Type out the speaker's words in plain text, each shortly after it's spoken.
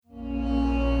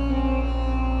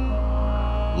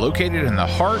Located in the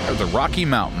heart of the Rocky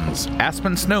Mountains,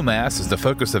 Aspen Snowmass is the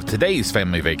focus of today's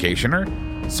family vacationer.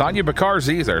 Sonia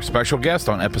Bacarzi is our special guest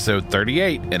on episode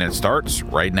 38, and it starts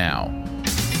right now.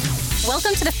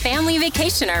 Welcome to the Family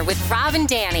Vacationer with Rob and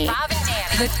Danny.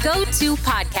 The go-to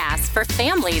podcast for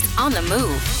families on the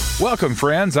move. Welcome,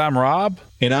 friends. I'm Rob.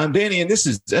 And I'm Danny, and this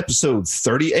is episode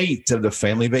 38 of the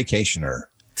Family Vacationer.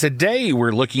 Today,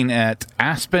 we're looking at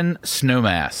Aspen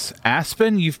Snowmass.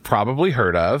 Aspen, you've probably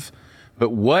heard of,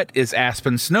 but what is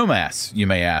Aspen Snowmass, you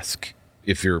may ask,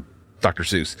 if you're Dr.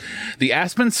 Seuss. The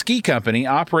Aspen Ski Company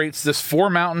operates this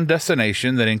four-mountain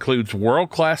destination that includes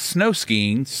world-class snow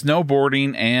skiing,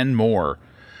 snowboarding, and more.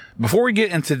 Before we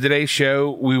get into today's show,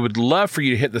 we would love for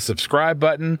you to hit the subscribe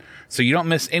button so you don't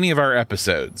miss any of our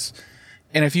episodes.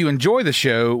 And if you enjoy the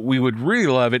show, we would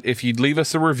really love it if you'd leave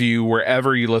us a review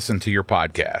wherever you listen to your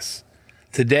podcasts.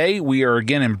 Today, we are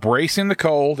again embracing the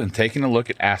cold and taking a look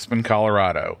at Aspen,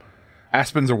 Colorado.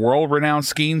 Aspen's a world-renowned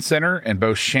skiing center and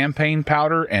boasts champagne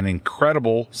powder and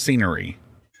incredible scenery.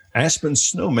 Aspen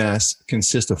Snowmass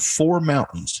consists of four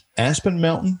mountains: Aspen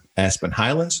Mountain, Aspen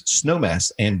Highlands,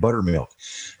 Snowmass, and Buttermilk.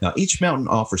 Now, each mountain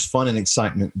offers fun and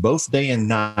excitement both day and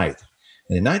night.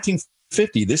 And in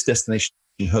 1950, this destination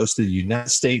hosted the United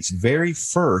States' very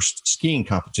first skiing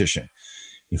competition.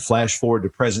 You flash forward to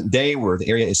present day, where the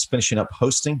area is finishing up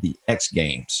hosting the X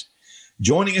Games.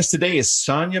 Joining us today is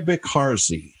Sonia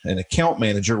Bacarzi, an account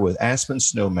manager with Aspen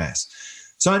Snowmass.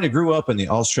 Sonia grew up in the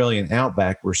Australian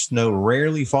outback where snow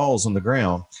rarely falls on the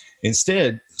ground.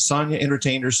 Instead, Sonia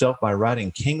entertained herself by riding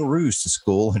kangaroos to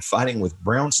school and fighting with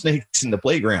brown snakes in the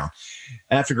playground.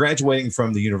 After graduating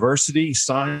from the university,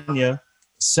 Sonia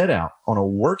set out on a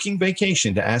working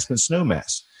vacation to Aspen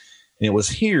Snowmass. And it was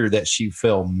here that she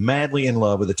fell madly in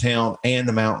love with the town and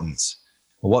the mountains.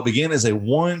 What began as a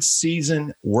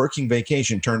one-season working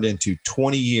vacation turned into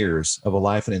 20 years of a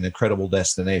life in an incredible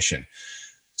destination.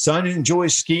 Sonia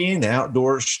enjoys skiing, the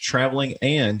outdoors, traveling,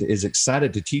 and is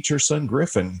excited to teach her son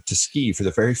Griffin to ski for the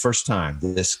very first time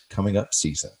this coming up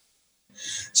season.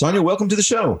 Sonia, welcome to the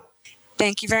show.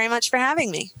 Thank you very much for having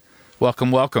me.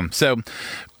 Welcome, welcome. So,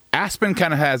 Aspen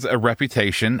kind of has a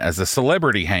reputation as a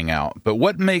celebrity hangout, but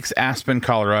what makes Aspen,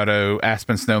 Colorado,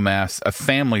 Aspen Snowmass a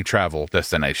family travel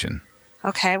destination?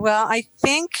 Okay, well, I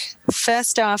think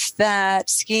first off that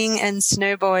skiing and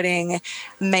snowboarding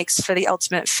makes for the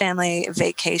ultimate family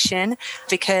vacation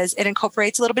because it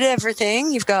incorporates a little bit of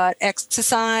everything. You've got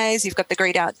exercise, you've got the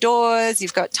great outdoors,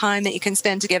 you've got time that you can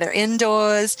spend together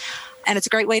indoors. And it's a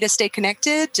great way to stay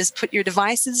connected. Just put your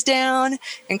devices down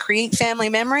and create family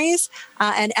memories.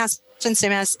 And Aspen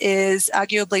Snowmass is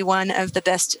arguably one of the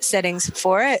best settings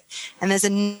for it. And there's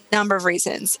a number of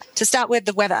reasons. To start with,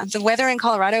 the weather. The weather in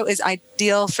Colorado is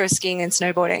ideal for skiing and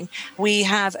snowboarding. We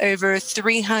have over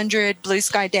 300 blue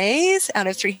sky days out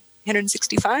of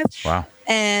 365. Wow.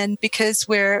 And because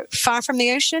we're far from the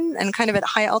ocean and kind of at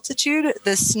high altitude,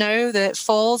 the snow that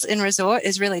falls in resort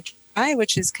is really dry,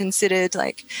 which is considered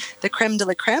like the creme de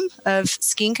la creme of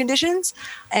skiing conditions.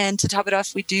 And to top it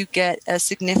off, we do get a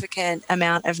significant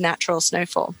amount of natural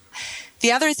snowfall.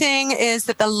 The other thing is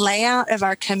that the layout of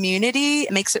our community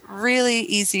makes it really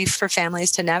easy for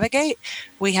families to navigate.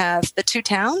 We have the two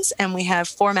towns and we have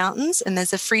four mountains, and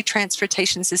there's a free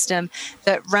transportation system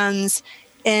that runs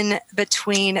in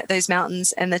between those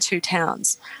mountains and the two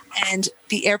towns. And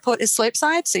the airport is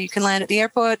slopeside, so you can land at the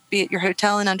airport, be at your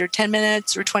hotel in under 10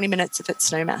 minutes or 20 minutes if it's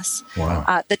Snowmass.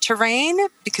 Wow. The terrain,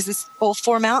 because it's all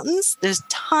four mountains, there's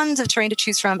tons of terrain to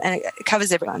choose from, and it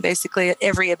covers everyone, basically, at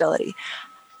every ability.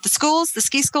 The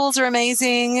ski schools are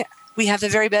amazing. We have the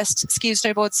very best ski and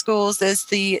snowboard schools. There's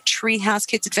the Treehouse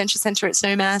Kids Adventure Center at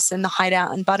Snowmass and the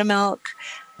Hideout in Buttermilk.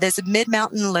 There's a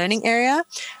mid-mountain learning area.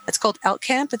 It's called Elk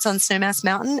Camp. It's on Snowmass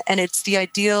Mountain, and it's the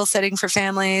ideal setting for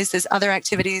families. There's other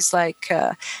activities like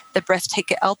the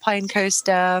breathtaking Alpine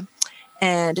Coaster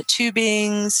and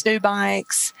tubing, snow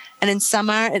bikes. And in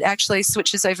summer, it actually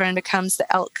switches over and becomes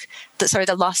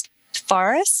the Lost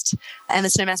Forest and the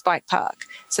Snowmass Bike Park.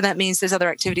 So that means there's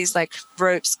other activities like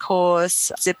ropes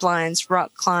course, zip lines,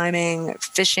 rock climbing,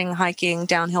 fishing, hiking,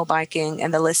 downhill biking,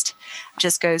 and the list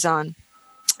just goes on.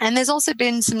 And there's also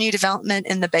been some new development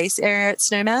in the base area at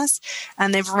Snowmass,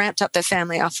 and they've ramped up their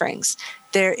family offerings.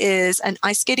 There is an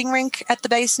ice skating rink at the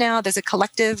base now. There's a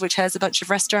collective, which has a bunch of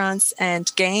restaurants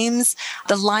and games.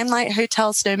 The Limelight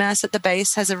Hotel Snowmass at the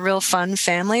base has a real fun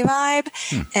family vibe.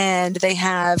 And they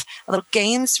have a little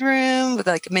games room with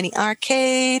like a mini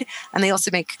arcade, and they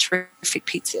also make terrific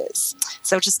pizzas.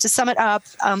 So just to sum it up,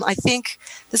 I think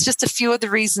there's just a few of the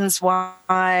reasons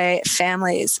why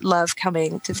families love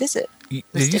coming to visit.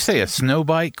 Did you say a snow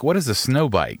bike? What is a snow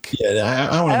bike? Yeah,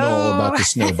 I want to know all about the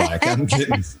snow bike. I'm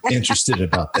getting interested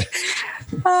about that.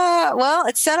 Well,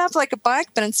 it's set up like a bike,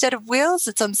 but instead of wheels,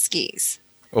 it's on skis.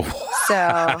 Oh. So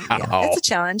yeah, it's a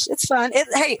challenge. It's fun.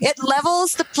 It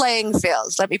levels the playing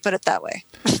fields. Let me put it that way.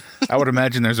 I would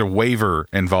imagine there's a waiver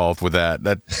involved with that.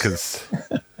 Because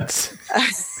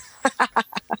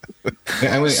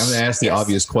I'm going to ask the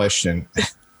obvious question: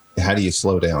 how do you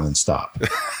slow down and stop?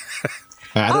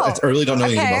 I really don't know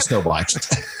anything about snow bikes.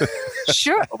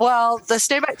 Sure. Well, the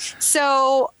snow bike.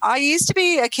 So I used to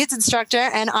be a kids instructor,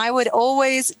 and I would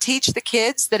always teach the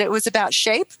kids that it was about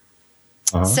shape.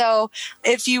 Uh-huh. So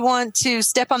if you want to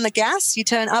step on the gas, you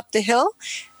turn up the hill.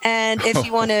 And if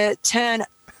you want to turn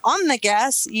on the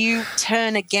gas, you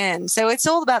turn again. So it's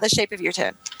all about the shape of your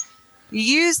turn. You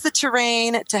use the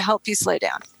terrain to help you slow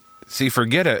down. See,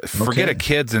 forget a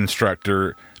kids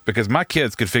instructor, because my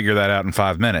kids could figure that out in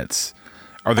 5 minutes.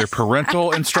 Are there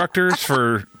parental instructors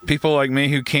for people like me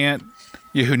who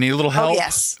need a little help? Oh,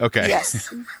 yes. Okay.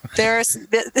 Yes.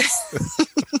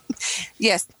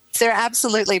 Yes. There are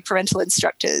absolutely parental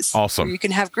instructors. Awesome. You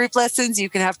can have group lessons, you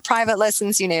can have private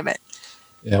lessons, you name it.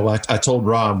 Yeah, well, I told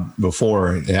Rob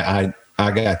before, I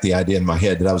got the idea in my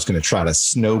head that I was going to try to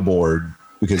snowboard,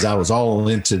 because I was all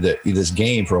into this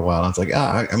game for a while. I was like,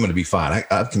 I'm going to be fine.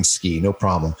 I can ski, no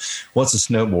problem. What's a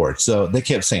snowboard? So they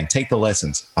kept saying, take the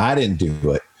lessons. I didn't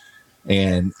do it.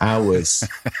 And I was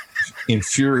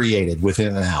infuriated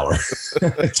within an hour.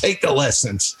 Take the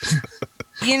lessons.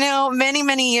 Many,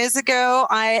 many years ago,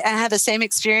 I had the same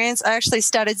experience. I actually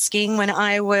started skiing when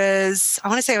I want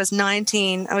to say I was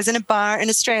 19. I was in a bar in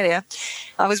Australia.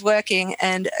 I was working,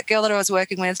 and a girl that I was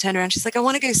working with turned around. She's like, I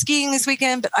want to go skiing this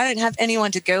weekend, but I don't have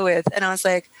anyone to go with. And I was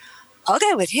like, I'll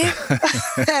go with you.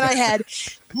 And I had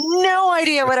no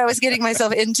idea what I was getting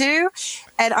myself into.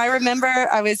 And I remember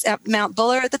I was at Mount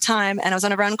Buller at the time, and I was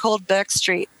on a run called Burke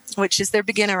Street, which is their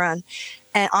beginner run.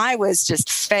 And I was just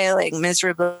failing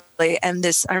miserably. And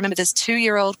I remember this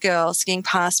 2-year-old girl skiing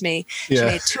past me. She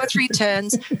made 2 or 3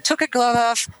 turns, took her glove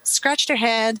off, scratched her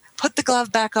hand, put the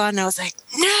glove back on. And I was like,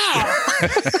 no.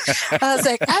 I was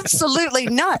like, absolutely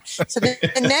not. So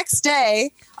the next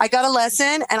day, I got a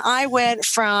lesson, and I went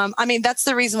that's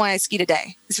the reason why I ski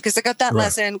today. It's because I got that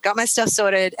lesson, got my stuff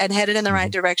sorted, and headed in the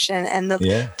right direction. And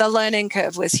the learning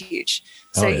curve was huge.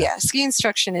 So ski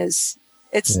instruction it's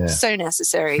so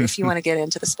necessary if you want to get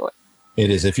into the sport. It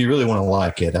is. If you really want to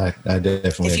like it, I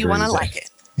definitely If you want to like it.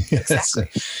 Exactly.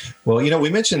 Well, we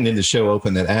mentioned in the show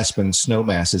open that Aspen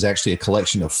Snowmass is actually a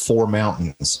collection of 4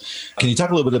 mountains. Can you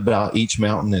talk a little bit about each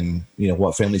mountain and,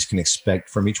 what families can expect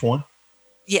from each one?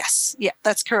 Yes. Yeah,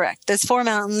 that's correct. There's 4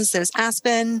 mountains. There's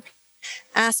Aspen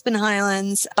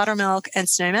Highlands, Buttermilk, and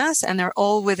Snowmass, and they're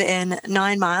all within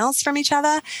 9 miles from each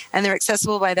other, and they're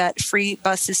accessible by that free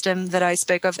bus system that I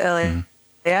spoke of earlier. Mm-hmm.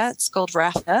 Yeah, it's called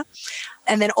RAFTA.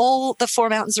 And then all the 4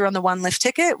 mountains are on the one lift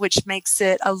ticket, which makes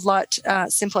it a lot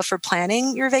simpler for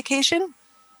planning your vacation.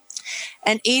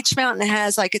 And each mountain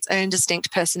has its own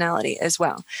distinct personality as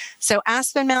well. So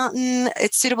Aspen Mountain,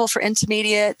 it's suitable for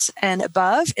intermediate and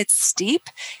above. It's steep.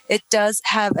 It does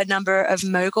have a number of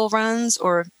mogul runs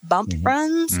or bump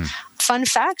runs. Fun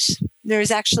fact, there is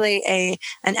actually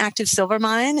an active silver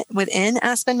mine within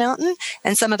Aspen Mountain.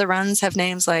 And some of the runs have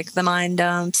names like the Mine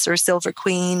Dumps or Silver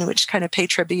Queen, which kind of pay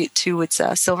tribute to its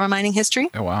silver mining history.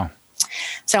 Oh, wow.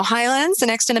 So Highlands, the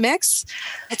next in the mix,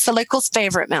 it's the locals'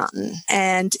 favorite mountain.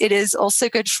 And it is also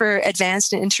good for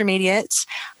advanced and intermediate,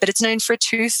 but it's known for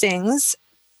 2 things.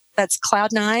 That's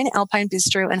Cloud9, Alpine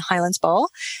Bistro, and Highlands Bowl.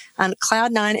 And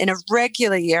Cloud9, in a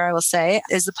regular year, I will say,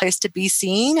 is the place to be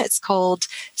seen. It's called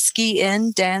Ski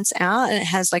In, Dance Out, and it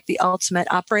has the ultimate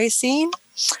après scene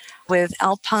with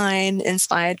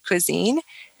Alpine-inspired cuisine.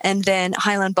 And then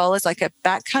Highland Bowl is a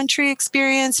backcountry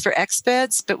experience for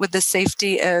experts, but with the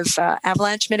safety of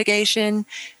avalanche mitigation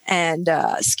and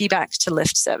ski back to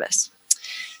lift service.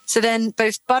 So then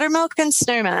both Buttermilk and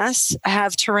Snowmass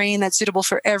have terrain that's suitable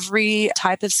for every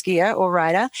type of skier or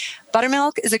rider.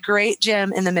 Buttermilk is a great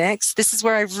gem in the mix. This is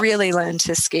where I really learned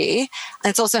to ski.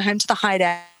 And it's also home to the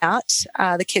Hideout,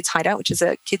 the Kids Hideout, which is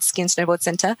a kids ski and snowboard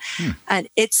center. And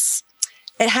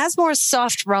it has more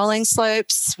soft rolling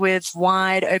slopes with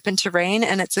wide open terrain,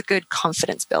 and it's a good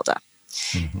confidence builder.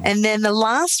 And then the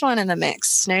last one in the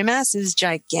mix, Snowmass, is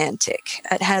gigantic.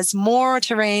 It has more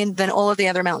terrain than all of the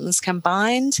other mountains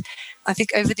combined. I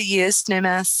think over the years,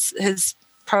 Snowmass has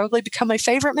probably become my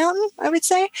favorite mountain, I would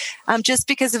say, just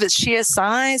because of its sheer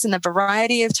size and the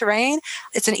variety of terrain.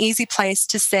 It's an easy place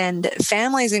to send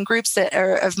families and groups that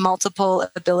are of multiple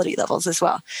ability levels as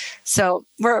well. So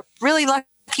we're really lucky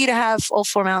to have all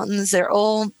 4 mountains. They're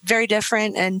all very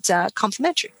different and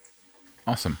complementary.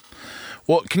 Awesome.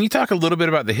 Well, can you talk a little bit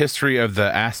about the history of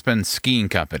the Aspen Skiing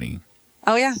Company?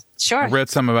 Oh, yeah, sure. I read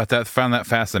some about that, found that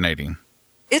fascinating.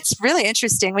 It's really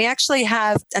interesting. We actually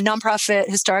have a nonprofit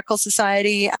historical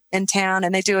society in town,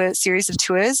 and they do a series of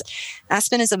tours.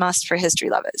 Aspen is a must for history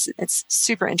lovers. It's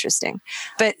super interesting.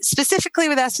 But specifically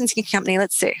with Aspen Ski Company,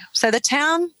 let's see. So the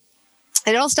town,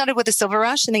 it all started with the silver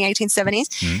rush in the 1870s.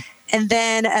 Mm-hmm. And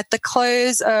then at the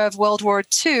close of World War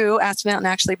II, Aspen Mountain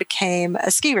actually became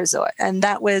a ski resort. And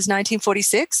that was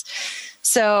 1946.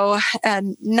 So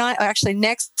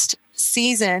next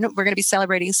season, we're going to be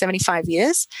celebrating 75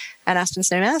 years at Aspen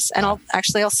Snowmass. And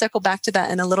I'll circle back to that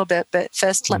in a little bit. But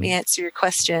first, let me answer your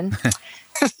question.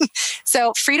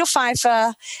 So Friedel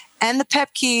Pfeiffer and the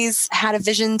Pepke's had a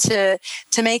vision to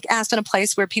make Aspen a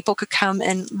place where people could come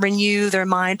and renew their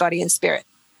mind, body, and spirit.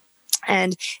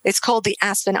 And it's called the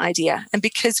Aspen Idea. And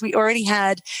because we already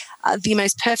had the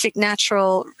most perfect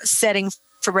natural setting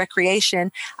for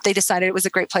recreation, they decided it was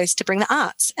a great place to bring the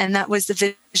arts. And that was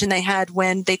the vision they had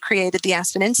when they created the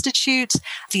Aspen Institute,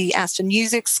 the Aspen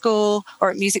Music School,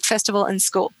 or Music Festival and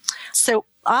School. So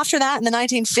after that, in the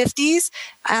 1950s,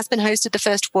 Aspen hosted the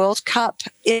first World Cup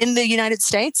in the United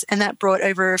States, and that brought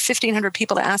over 1,500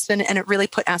 people to Aspen, and it really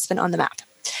put Aspen on the map.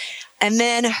 And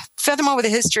then furthermore with the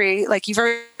history, like we've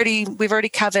already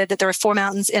covered that there are 4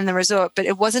 mountains in the resort, but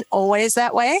it wasn't always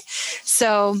that way.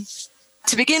 So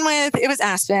to begin with, it was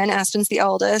Aspen. Aspen's the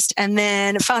oldest. And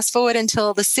then fast forward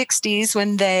until the 60s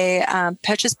when they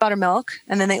purchased Buttermilk.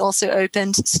 And then they also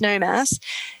opened Snowmass.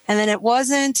 And then it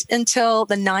wasn't until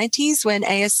the 90s when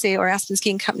ASC, or Aspen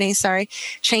Skiing Company,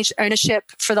 changed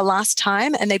ownership for the last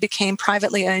time. And they became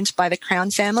privately owned by the Crown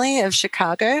family of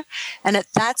Chicago. And at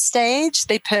that stage,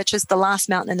 they purchased the last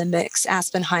mountain in the mix,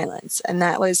 Aspen Highlands. And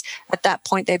that was, at that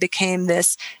point, they became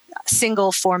this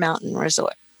single 4-mountain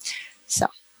resort. So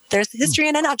there's the history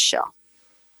in a nutshell.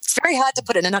 It's very hard to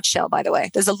put in a nutshell, by the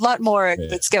way. There's a lot more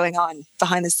that's going on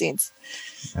behind the scenes.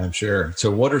 I'm sure.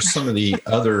 So what are some of the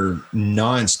other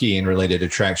non-skiing related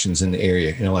attractions in the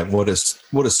area? Like what does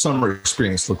summer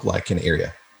experience look like in the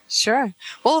area? Sure.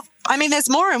 Well, I mean, there's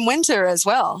more in winter as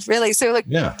well, really. So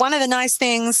one of the nice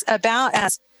things about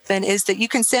Aspen is that you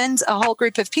can send a whole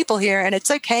group of people here, and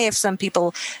it's okay if some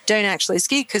people don't actually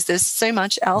ski because there's so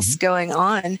much else going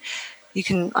on. You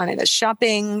can,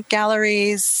 shopping,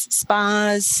 galleries,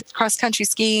 spas, cross-country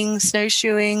skiing,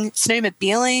 snowshoeing,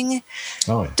 snowmobiling,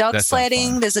 dog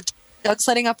sledding. There's a dog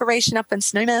sledding operation up in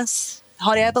Snowmass,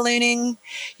 hot air ballooning.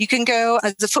 You can go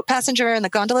as a foot passenger in the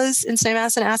gondolas in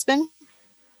Snowmass and Aspen.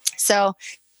 So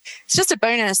it's just a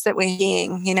bonus that we're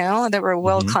skiing, that we're a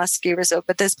world-class ski resort,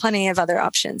 but there's plenty of other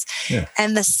options. Yeah.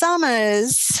 And the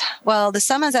summers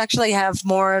actually have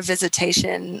more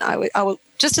visitation, I would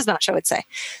just as much, I would say,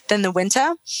 than the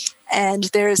winter. And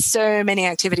there's so many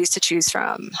activities to choose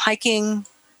from: hiking,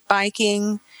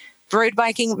 biking, road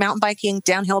biking, mountain biking,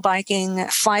 downhill biking,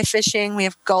 fly fishing. We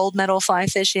have gold medal fly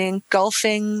fishing,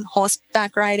 golfing,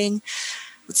 horseback riding.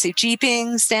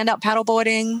 Jeeping, stand-up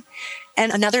paddleboarding.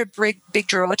 And another big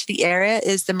draw to the area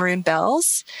is the Maroon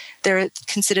Bells. They're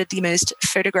considered the most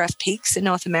photographed peaks in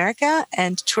North America,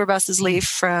 and tour buses leave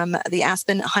from the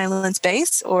Aspen Highlands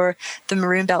base, or the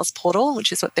Maroon Bells portal,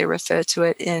 which is what they refer to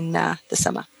it in the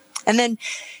summer. And then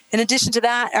in addition to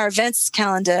that, our events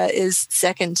calendar is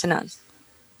second to none.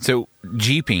 So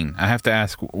jeeping, I have to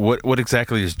ask, what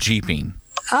exactly is jeeping?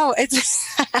 Oh,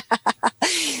 it's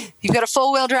you've got a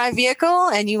 4-wheel drive vehicle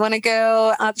and you want to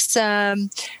go up some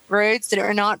roads that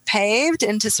are not paved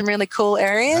into some really cool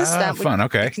areas. That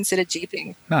would be considered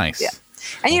jeeping. Nice. Yeah.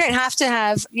 And you don't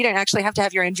actually have to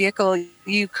have your own vehicle.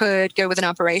 You could go with an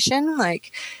operation,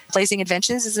 like Blazing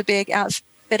Adventures is a big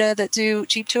outfitter that do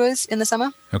Jeep tours in the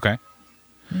summer. Okay.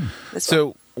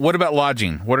 So what about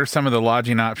lodging? What are some of the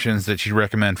lodging options that you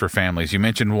recommend for families? You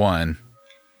mentioned one.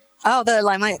 Oh, the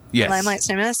Limelight. Yes. Limelight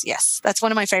Snowmass. Yes, that's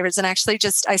one of my favorites. And actually,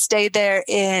 I stayed there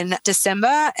in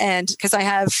December, and because I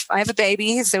have a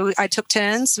baby, so I took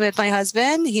turns with my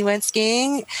husband. He went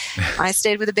skiing. I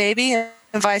stayed with the baby, and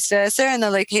vice versa. And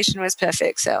the location was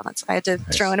perfect, so that's why I had to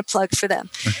throw in a plug for them.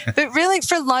 But really,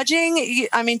 for lodging,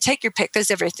 take your pick.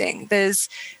 There's everything. There's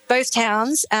both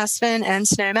towns, Aspen and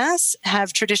Snowmass,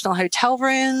 have traditional hotel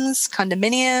rooms,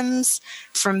 condominiums,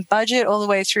 from budget all the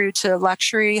way through to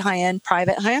luxury, high-end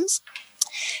private homes.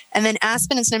 And then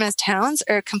Aspen and Snowmass towns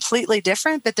are completely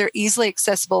different, but they're easily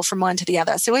accessible from one to the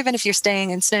other. So even if you're staying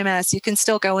in Snowmass, you can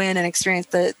still go in and experience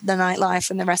the nightlife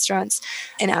and the restaurants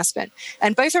in Aspen.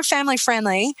 And both are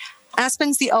family-friendly.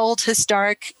 Aspen's the old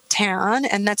historic town,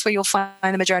 and that's where you'll find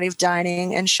the majority of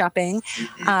dining and shopping.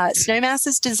 Snowmass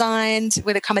is designed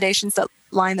with accommodations that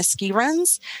line the ski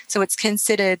runs, so it's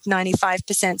considered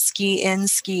 95% ski in,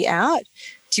 ski out.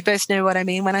 Do you both know what I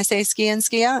mean when I say ski in,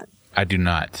 ski out? I do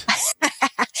not.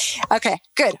 Okay,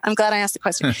 good. I'm glad I asked the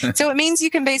question. So it means you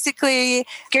can basically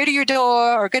go to your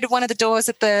door or go to one of the doors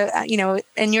at the,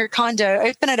 in your condo,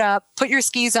 open it up, put your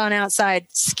skis on outside,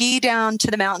 ski down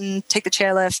to the mountain, take the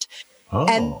chairlift,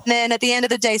 and then at the end of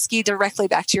the day, ski directly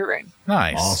back to your room.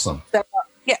 Nice. Awesome. So,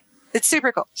 yeah, it's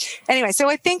super cool. Anyway, so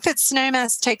I think that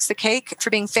Snowmass takes the cake for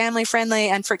being family friendly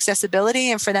and for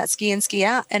accessibility and for that ski in, ski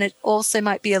out. And it also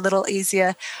might be a little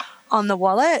easier on the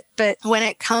wallet. But when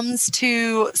it comes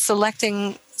to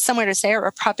selecting somewhere to stay or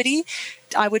a property,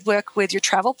 I would work with your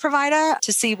travel provider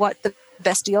to see what the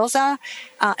best deals are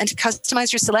and to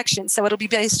customize your selection. So it'll be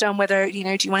based on whether, do you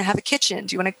want to have a kitchen?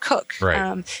 Do you want to cook?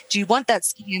 Right. Do you want that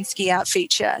ski in, ski out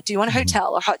feature? Do you want a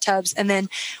hotel or hot tubs? And then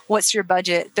what's your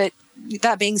budget? But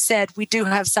that being said, we do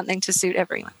have something to suit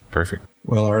everyone. Perfect.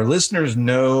 Well, our listeners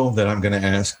know that I'm going to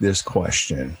ask this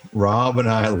question. Rob and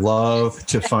I love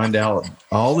to find out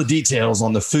all the details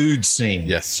on the food scene.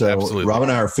 Yes, so absolutely. Rob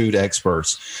and I are food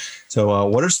experts. So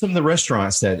what are some of the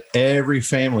restaurants that every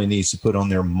family needs to put on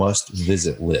their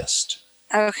must-visit list?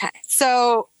 Okay,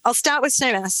 so I'll start with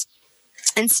Snowmass.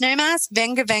 And Snowmass,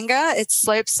 Venga Venga, it's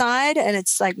slopeside and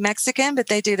it's like Mexican, but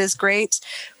they do this great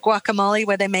guacamole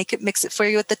where they mix it for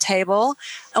you at the table.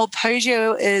 El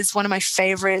Poggio is one of my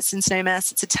favorites in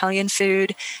Snowmass. It's Italian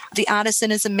food. The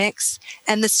Artisan is a mix.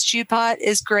 And the stew pot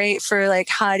is great for like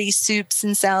hearty soups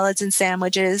and salads and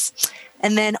sandwiches.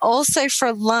 And then also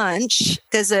for lunch,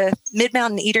 there's a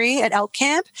mid-mountain eatery at Elk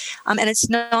Camp. And it's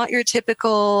not your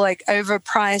typical like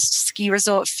overpriced ski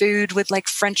resort food with like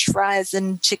French fries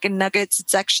and chicken nuggets.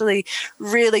 It's actually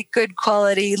really good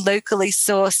quality, locally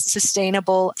sourced,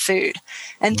 sustainable food.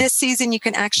 And this season, you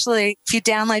can actually, if you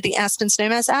download the Aspen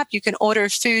Snowmass app, you can order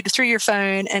food through your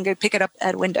phone and go pick it up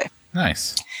at a window.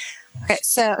 Nice. Okay,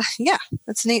 so yeah,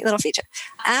 that's a neat little feature.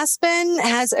 Aspen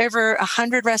has over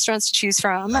 100 restaurants to choose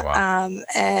from, Oh, wow.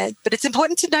 But it's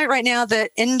important to note right now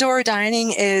that indoor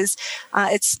dining is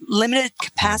it's limited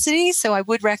capacity, so I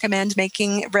would recommend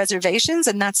making reservations,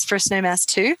 and that's for Snowmass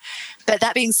too. But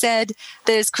that being said,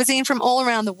 there's cuisine from all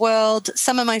around the world.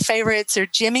 Some of my favorites are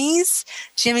Jimmy's.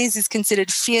 Jimmy's is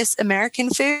considered fierce American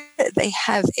food. They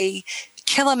have a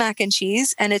killer mac and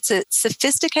cheese, and it's a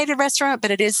sophisticated restaurant,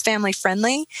 but it is family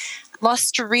friendly.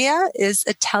 L'Osteria is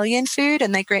Italian food,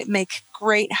 and they make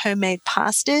great homemade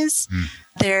pastas.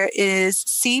 There is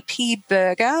CP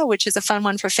Burger, which is a fun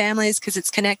one for families because it's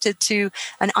connected to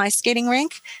an ice skating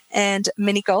rink and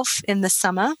mini golf in the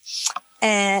summer.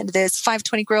 And there's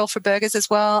 520 Grill for burgers as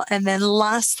well. And then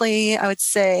lastly, I would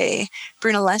say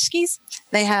Brunelleschi's.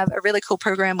 They have a really cool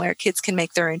program where kids can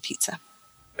make their own pizza.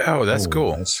 Oh, that's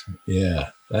cool. That's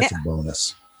a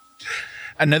bonus.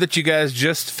 I know that you guys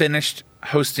just finished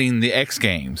hosting the X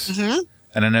Games. Mm-hmm.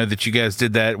 And I know that you guys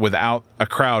did that without a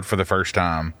crowd for the first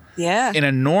time. Yeah. In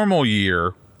a normal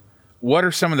year, what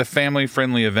are some of the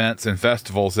family-friendly events and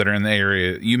festivals that are in the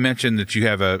area? You mentioned that you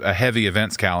have a heavy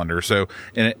events calendar. So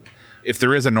if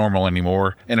there is a normal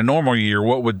anymore, in a normal year,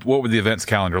 what would the events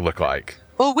calendar look like?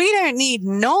 Well, we don't need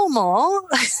normal.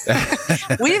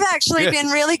 We've actually been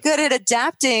really good at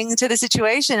adapting to the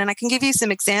situation, and I can give you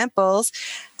some examples.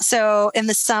 So in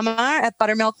the summer at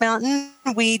Buttermilk Mountain,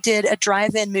 we did a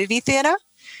drive-in movie theater.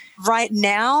 Right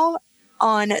now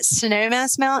on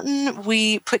Snowmass Mountain,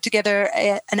 we put together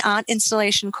an art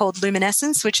installation called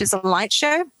Luminescence, which is a light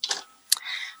show.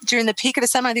 During the peak of the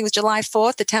summer, I think it was July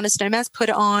 4th, the town of Snowmass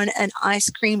put on an ice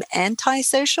cream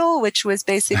anti-social, which was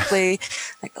basically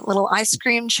like a little ice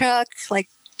cream truck, like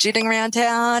jitting around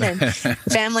town, and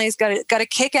families got a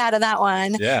kick out of that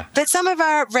one. Yeah. But some of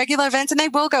our regular events, and they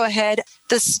will go ahead,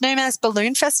 the Snowmass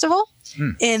Balloon Festival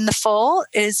in the fall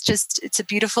it's a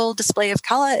beautiful display of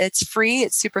color. It's free.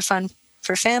 It's super fun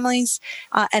for families.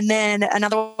 And then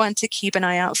another one to keep an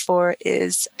eye out for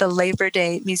is the Labor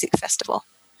Day Music Festival,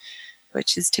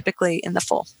 which is typically in the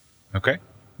fall. Okay.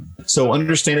 So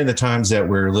understanding the times that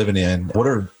we're living in,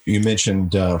 you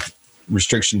mentioned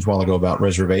restrictions a while ago about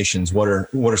reservations. What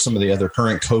are some of the other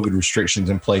current COVID restrictions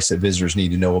in place that visitors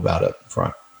need to know about up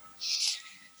front?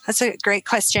 That's a great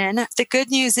question. The good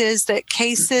news is that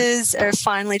cases are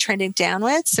finally trending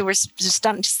downwards. So we're just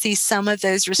starting to see some of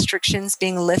those restrictions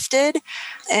being lifted.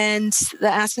 And the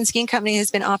Aspen Skiing Company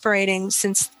has been operating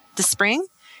since the spring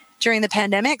during the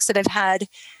pandemic. So they've had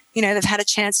they've had a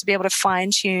chance to be able to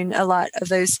fine tune a lot of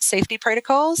those safety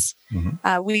protocols.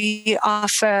 Mm-hmm. We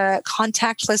offer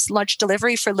contactless lodge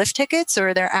delivery for lift tickets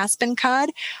or their Aspen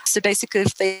card. So basically,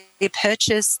 if they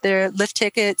purchase their lift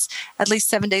tickets at least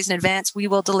 7 days in advance, we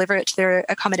will deliver it to their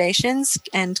accommodations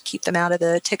and keep them out of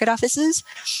the ticket offices.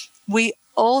 We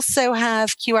also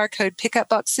have QR code pickup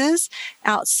boxes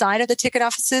outside of the ticket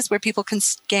offices where people can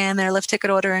scan their lift ticket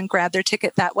order and grab their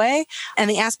ticket that way. And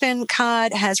the Aspen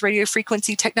card has radio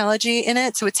frequency technology in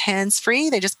it, so it's hands-free.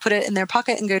 They just put it in their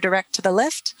pocket and go direct to the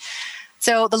lift.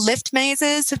 So the lift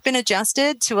mazes have been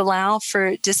adjusted to allow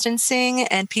for distancing,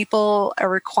 and people are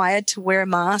required to wear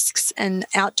masks in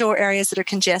outdoor areas that are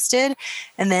congested,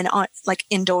 and then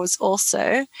indoors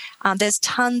also. There's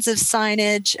tons of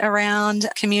signage around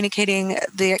communicating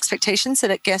the expectations so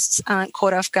that guests aren't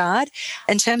caught off guard.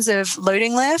 In terms of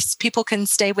loading lifts, people can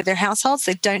stay with their households.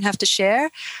 They don't have to share.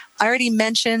 I already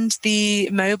mentioned the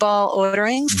mobile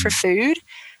ordering for food.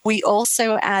 We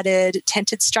also added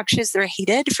tented structures that are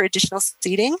heated for additional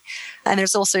seating. And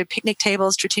there's also picnic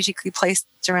tables strategically placed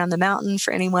around the mountain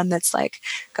for anyone that's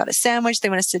got a sandwich, they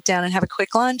want to sit down and have a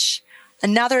quick lunch.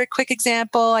 Another quick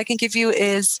example I can give you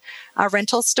is our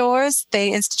rental stores.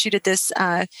 They instituted this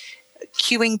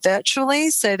queuing virtually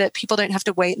so that people don't have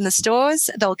to wait in the stores.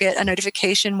 They'll get a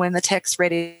notification when the tech's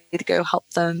ready to go help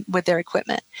them with their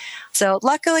equipment. So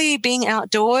luckily, being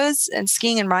outdoors and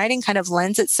skiing and riding kind of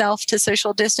lends itself to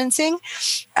social distancing.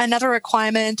 Another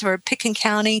requirement, or Pitkin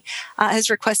County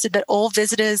has requested that all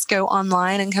visitors go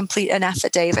online and complete an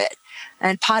affidavit.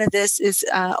 And part of this is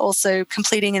also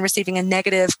completing and receiving a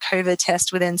negative COVID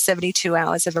test within 72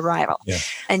 hours of arrival. Yeah.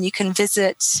 And you can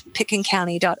visit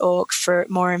pitkincounty.org for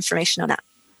more information on that.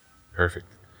 Perfect.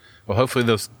 Well, hopefully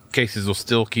those cases will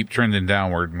still keep trending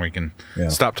downward and we can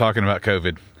stop talking about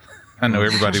COVID. I know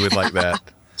everybody would like that.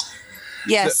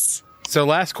 Yes. So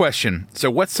last question.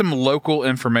 So what's some local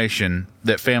information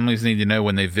that families need to know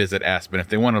when they visit Aspen? If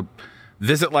they want to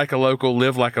visit like a local,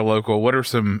 live like a local, what's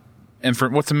some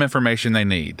information they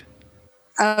need?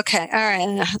 Okay.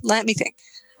 All right. Let me think.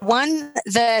 One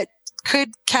that could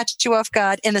catch you off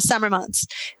guard in the summer months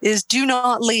is do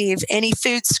not leave any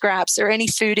food scraps or any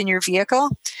food in your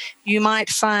vehicle. You might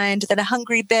find that a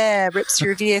hungry bear rips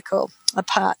your vehicle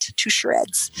apart to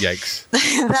shreds. Yikes.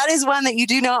 That is one that you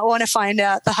do not want to find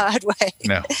out the hard way.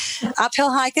 No.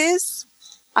 Uphill hikers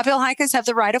have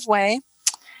the right of way.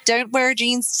 Don't wear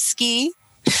jeans to ski.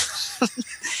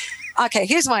 Okay,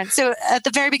 here's one. So at the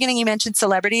very beginning, you mentioned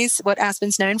celebrities, what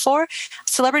Aspen's known for.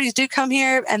 Celebrities do come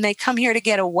here, and they come here to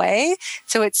get away.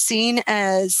 So it's seen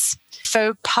as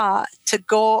faux pas to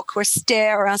gawk or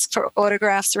stare or ask for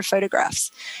autographs or photographs.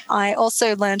 I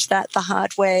also learned that the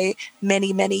hard way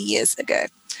many, many years ago.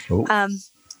 Oh.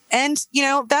 And,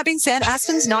 that being said,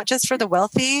 Aspen's not just for the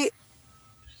wealthy.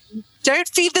 Don't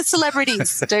feed the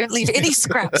celebrities. Don't leave any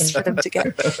scraps for them to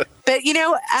get. But,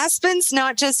 Aspen's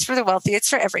not just for the wealthy. It's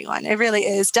for everyone. It really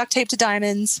is. Duct tape to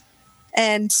diamonds.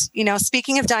 And,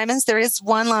 speaking of diamonds, there is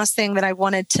one last thing that I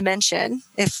wanted to mention,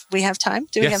 if we have time.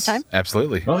 Do we have time?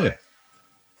 Absolutely. Oh, yeah.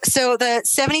 So the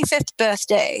 75th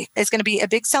birthday is going to be a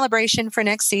big celebration for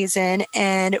next season,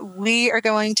 and we are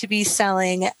going to be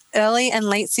selling early and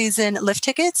late season lift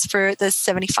tickets for the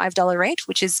 $75 rate,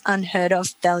 which is unheard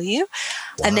of value.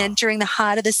 Wow. And then during the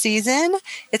heart of the season,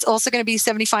 it's also going to be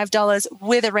 $75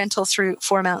 with a rental through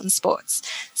Four Mountain Sports.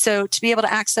 So to be able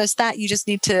to access that, you just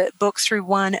need to book through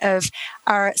one of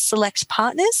our select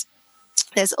partners.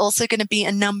 There's also going to be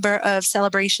a number of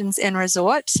celebrations in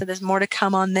resort, so there's more to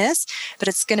come on this, but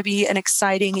it's going to be an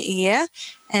exciting year,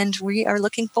 and we are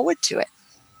looking forward to it.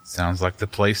 Sounds like the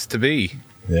place to be.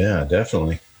 Yeah,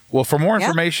 definitely. Well, for more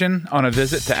information on a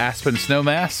visit to Aspen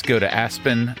Snowmass, go to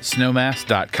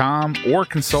aspensnowmass.com or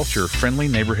consult your friendly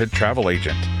neighborhood travel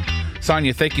agent.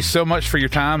 Sonia, thank you so much for your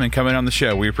time and coming on the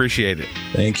show. We appreciate it.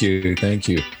 Thank you. Thank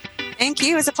you.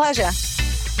 It was a pleasure.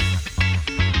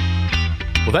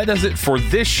 Well, that does it for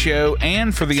this show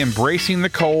and for the Embracing the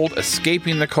Cold,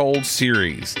 Escaping the Cold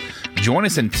series. Join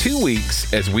us in 2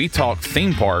 weeks as we talk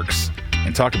theme parks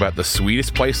and talk about the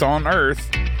sweetest place on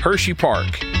earth, Hershey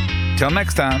Park. Till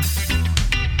next time.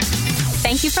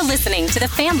 Thank you for listening to The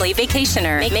Family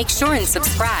Vacationer. Make sure and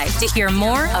subscribe to hear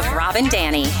more of Rob and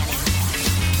Danny.